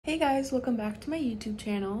Hey guys, welcome back to my YouTube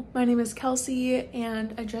channel. My name is Kelsey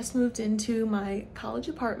and I just moved into my college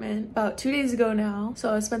apartment about 2 days ago now.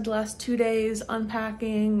 So I spent the last 2 days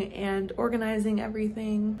unpacking and organizing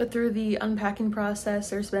everything. But through the unpacking process,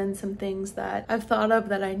 there's been some things that I've thought of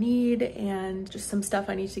that I need and just some stuff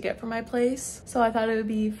I need to get for my place. So I thought it would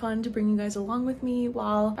be fun to bring you guys along with me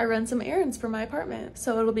while I run some errands for my apartment.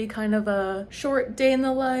 So it'll be kind of a short day in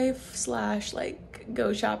the life slash like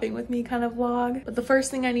go shopping with me kind of vlog. But the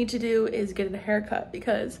first thing I need to do is get a haircut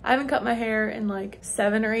because I haven't cut my hair in like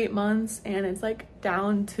 7 or 8 months and it's like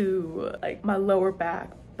down to like my lower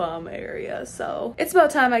back bum area. So it's about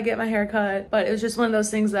time I get my hair cut, but it was just one of those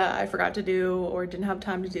things that I forgot to do or didn't have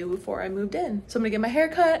time to do before I moved in. So I'm gonna get my hair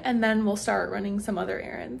cut and then we'll start running some other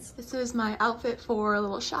errands. This is my outfit for a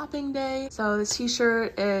little shopping day. So this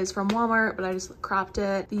t-shirt is from Walmart, but I just cropped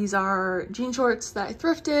it. These are jean shorts that I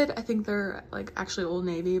thrifted. I think they're like actually Old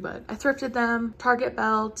Navy, but I thrifted them. Target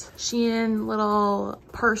belt, Shein little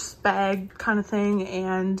purse bag kind of thing,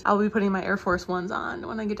 and I'll be putting my Air Force Ones on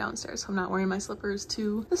when I get downstairs, so I'm not wearing my slippers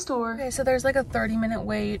to the store. Okay, so there's like a 30-minute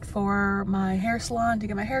wait for my hair salon to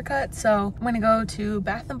get my hair cut, so I'm gonna go to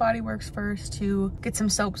Bath and Body Works first to get some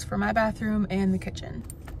soaps for my bathroom and the kitchen.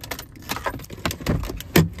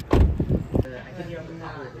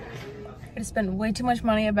 I spent way too much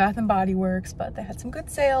money at Bath and Body Works, but they had some good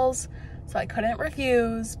sales, so I couldn't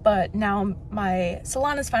refuse. But now my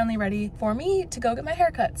salon is finally ready for me to go get my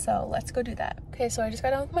haircut, so let's go do that. Okay, so I just got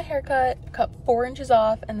done with my haircut, cut 4 inches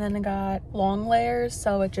off, and then I got long layers,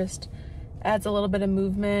 so it just adds a little bit of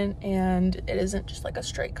movement and it isn't just like a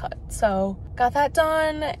straight cut. So got that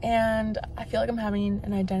done, and I feel like I'm having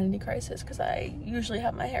an identity crisis because I usually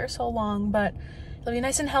have my hair so long, but it'll be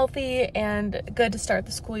nice and healthy and good to start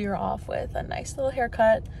the school year off with a nice little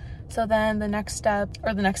haircut. So then the next step,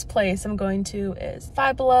 or the next place I'm going to, is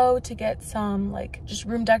Five Below to get some like just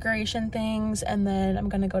room decoration things, and then I'm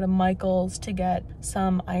gonna go to Michael's to get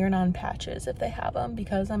some iron-on patches if they have them,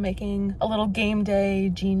 because I'm making a little game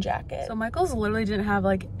day jean jacket. So Michael's literally didn't have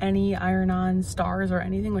like any iron-on stars or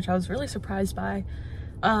anything, which I was really surprised by.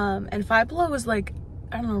 And Five Below was like,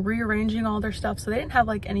 I don't know, rearranging all their stuff, so they didn't have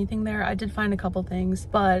like anything there. I did find a couple things,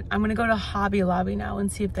 but I'm gonna go to Hobby Lobby now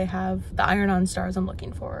and see if they have the iron-on stars I'm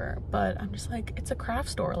looking for. But I'm just like, it's a craft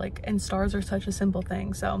store, like, and stars are such a simple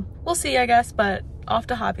thing, so we'll see, I guess. But off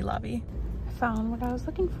to Hobby Lobby. I found what I was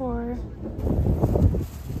looking for.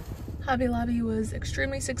 Hobby Lobby was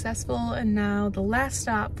extremely successful, and now the last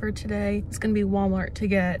stop for today is gonna be Walmart to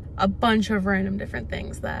get a bunch of random different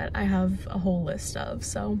things that I have a whole list of,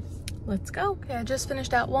 so let's go. Okay, I just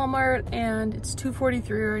finished at Walmart and it's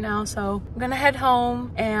 2:43 right now, so I'm gonna head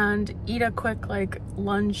home and eat a quick like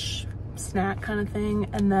lunch snack kind of thing,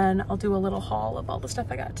 and then I'll do a little haul of all the stuff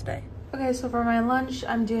I got today. Okay, so for my lunch,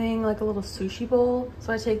 I'm doing like a little sushi bowl.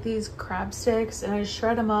 So I take these crab sticks and I just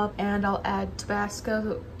shred them up, and I'll add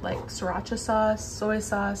Tabasco, like sriracha sauce, soy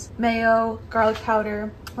sauce, mayo, garlic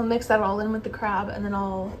powder. I'll mix that all in with the crab, and then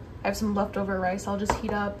I have some leftover rice I'll just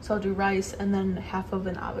heat up. So I'll do rice and then half of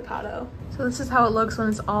an avocado. So this is how it looks when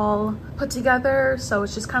it's all put together. So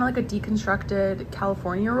it's just kind of like a deconstructed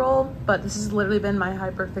California roll, but this has literally been my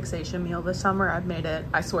hyperfixation meal this summer. I've made it,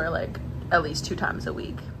 I swear, like at least 2 times a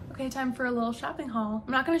week. Okay, time for a little shopping haul.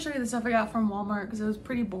 I'm not gonna show you the stuff I got from Walmart because it was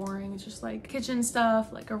pretty boring. It's just like kitchen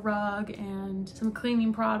stuff, like a rug and some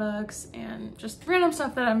cleaning products and just random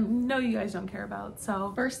stuff that I know you guys don't care about.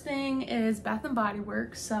 So first thing is Bath and Body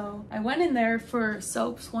Works. So I went in there for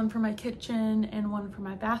soaps, one for my kitchen and one for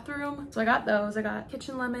my bathroom. So I got those. I got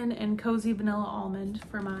Kitchen Lemon and Cozy Vanilla Almond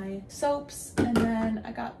for my soaps. And then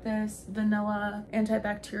I got this vanilla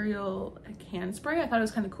antibacterial hand spray. I thought it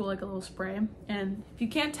was kind of cool, like a little spray. And if you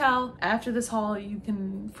can't tell, after this haul, you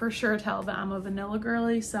can for sure tell that I'm a vanilla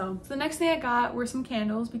girly. So the next thing I got were some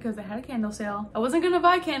candles because they had a candle sale. I wasn't gonna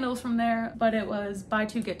buy candles from there, but it was buy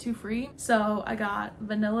 2 get 2 free. So I got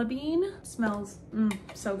vanilla bean, smells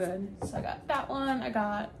so good. So I got that one. I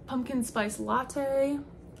got pumpkin spice latte,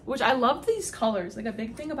 which I love these colors. Like, a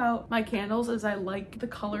big thing about my candles is I like the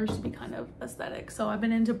colors to be kind of aesthetic. So I've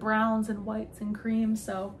been into browns and whites and creams,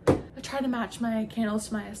 so I try to match my candles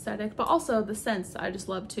to my aesthetic, but also the scents I just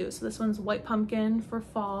love too. So this one's white pumpkin for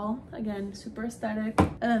fall, again, super aesthetic.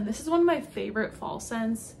 And then this is one of my favorite fall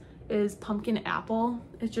scents, is pumpkin apple.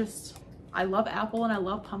 It's just, I love apple and I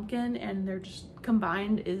love pumpkin, and they're just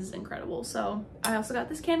combined is incredible. So I also got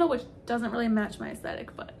this candle, which doesn't really match my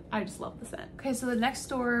aesthetic, but I just love the scent. Okay, so the next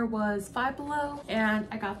store was Five Below, and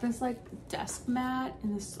I got this like desk mat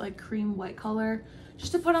in this like cream white color,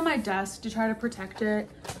 just to put on my desk to try to protect it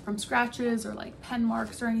from scratches or like pen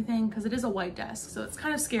marks or anything, because it is a white desk, so it's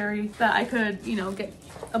kind of scary that I could, you know, get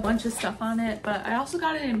a bunch of stuff on it. But I also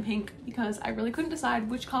got it in pink because I really couldn't decide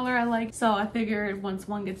which color I liked, so I figured once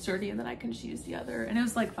one gets dirty then I can just use the other, and it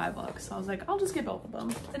was like $5, so I was like, I'll just get both of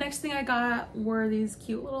them. The next thing I got were these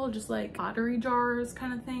cute little just like pottery jars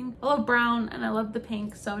kind of thing. I love brown and I love the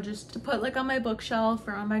pink, so just to put like on my bookshelf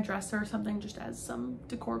or on my dresser or something, just as some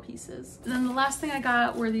decor pieces. And then the last thing I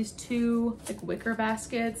got were these two like wicker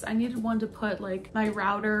baskets. I needed one to put like my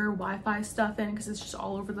router, Wi-Fi stuff in because it's just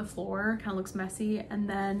all over the floor, kind of looks messy, and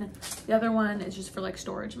then the other one is just for like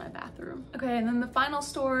storage in my bathroom. Okay, and then the final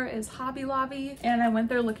store is Hobby Lobby, and I went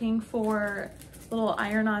there looking for little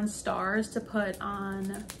iron-on stars to put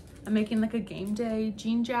on. I'm making like a game day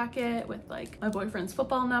jean jacket with like my boyfriend's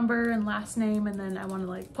football number and last name, and then I want to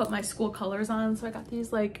like put my school colors on. So I got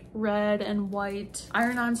these like red and white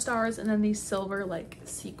iron-on stars, and then these silver like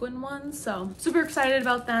sequin ones. So super excited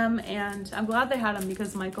about them, and I'm glad they had them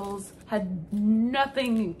because Michael's had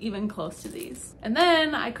nothing even close to these. And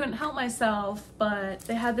then I couldn't help myself, but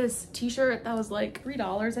they had this t-shirt that was like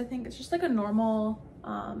 $3, I think. It's just like a normal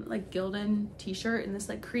like Gildan t-shirt in this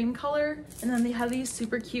like cream color, and then they have these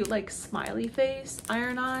super cute like smiley face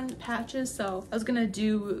iron-on patches, so I was gonna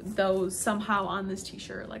do those somehow on this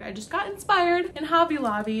t-shirt. Like I just got inspired in Hobby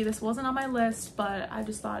Lobby. This wasn't on my list, but I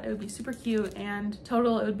just thought it would be super cute, and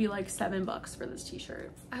total it would be like $7 for this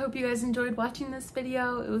t-shirt. I hope you guys enjoyed watching this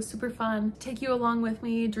video. It was super fun. Take you along with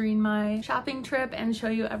me during my shopping trip and show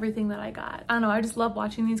you everything that I got. I don't know, I just love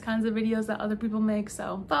watching these kinds of videos that other people make,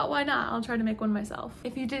 so thought why not? I'll try to make one myself.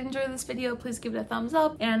 If you did enjoy this video, please give it a thumbs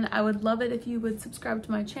up, and I would love it if you would subscribe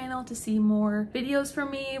to my channel to see more videos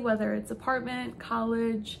from me, whether it's apartment,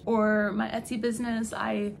 college, or my Etsy business.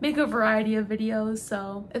 I make a variety of videos,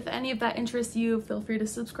 so if any of that interests you, feel free to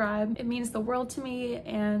subscribe. It means the world to me,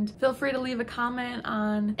 and feel free to leave a comment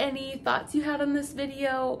on any thoughts you had on this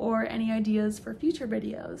video or any ideas for future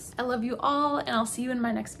videos. I love you all, and I'll see you in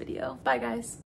my next video. Bye guys.